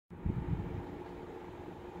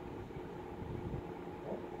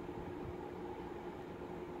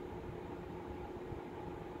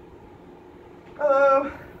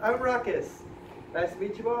Hello, I'm Rockus. Nice to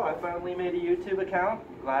meet you all. I finally made a YouTube account.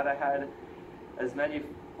 Glad I had as many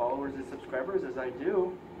followers and subscribers as I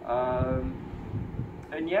do.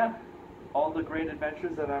 And yeah, all the great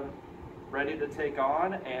adventures that I'm ready to take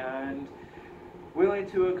on and willing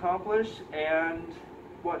to accomplish and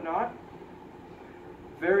whatnot.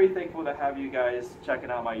 Very thankful to have you guys checking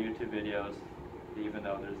out my YouTube videos, even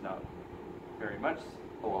though there's not very much,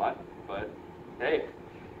 a lot, but hey,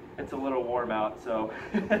 it's a little warm out, so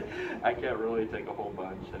I can't really take a whole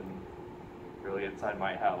bunch and really inside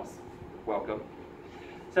my house. Welcome.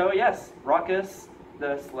 So yes, Rockus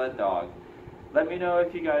the sled dog. Let me know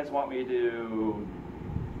if you guys want me to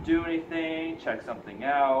do anything, check something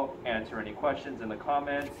out, answer any questions in the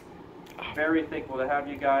comments. Very thankful to have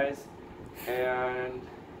you guys. And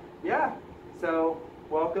yeah, so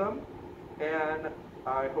welcome, and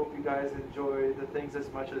I hope you guys enjoy the things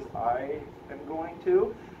as much as I am going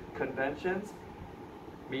to. Conventions,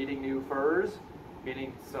 meeting new furs,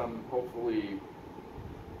 meeting some hopefully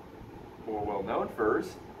more well-known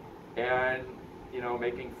furs, and you know,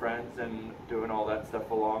 making friends and doing all that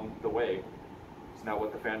stuff along the way. Isn't that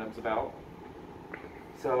what the fandom's about?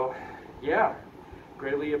 So yeah,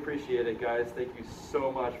 greatly appreciate it, guys. Thank you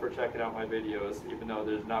so much for checking out my videos, even though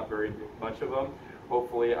there's not very much of them.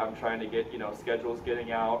 Hopefully I'm trying to get, you know, schedules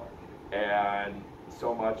getting out and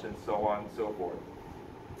so much and so on and so forth.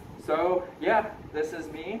 So yeah, this is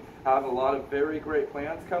me. I have a lot of very great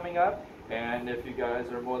plans coming up, and if you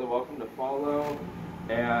guys are more than welcome to follow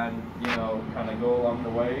and, you know, kind of go along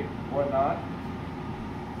the way, whatnot,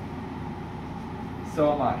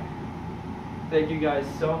 so am I. Thank you guys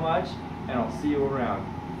so much, and I'll see you around.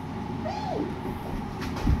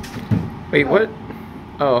 Wait, what?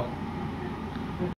 Oh.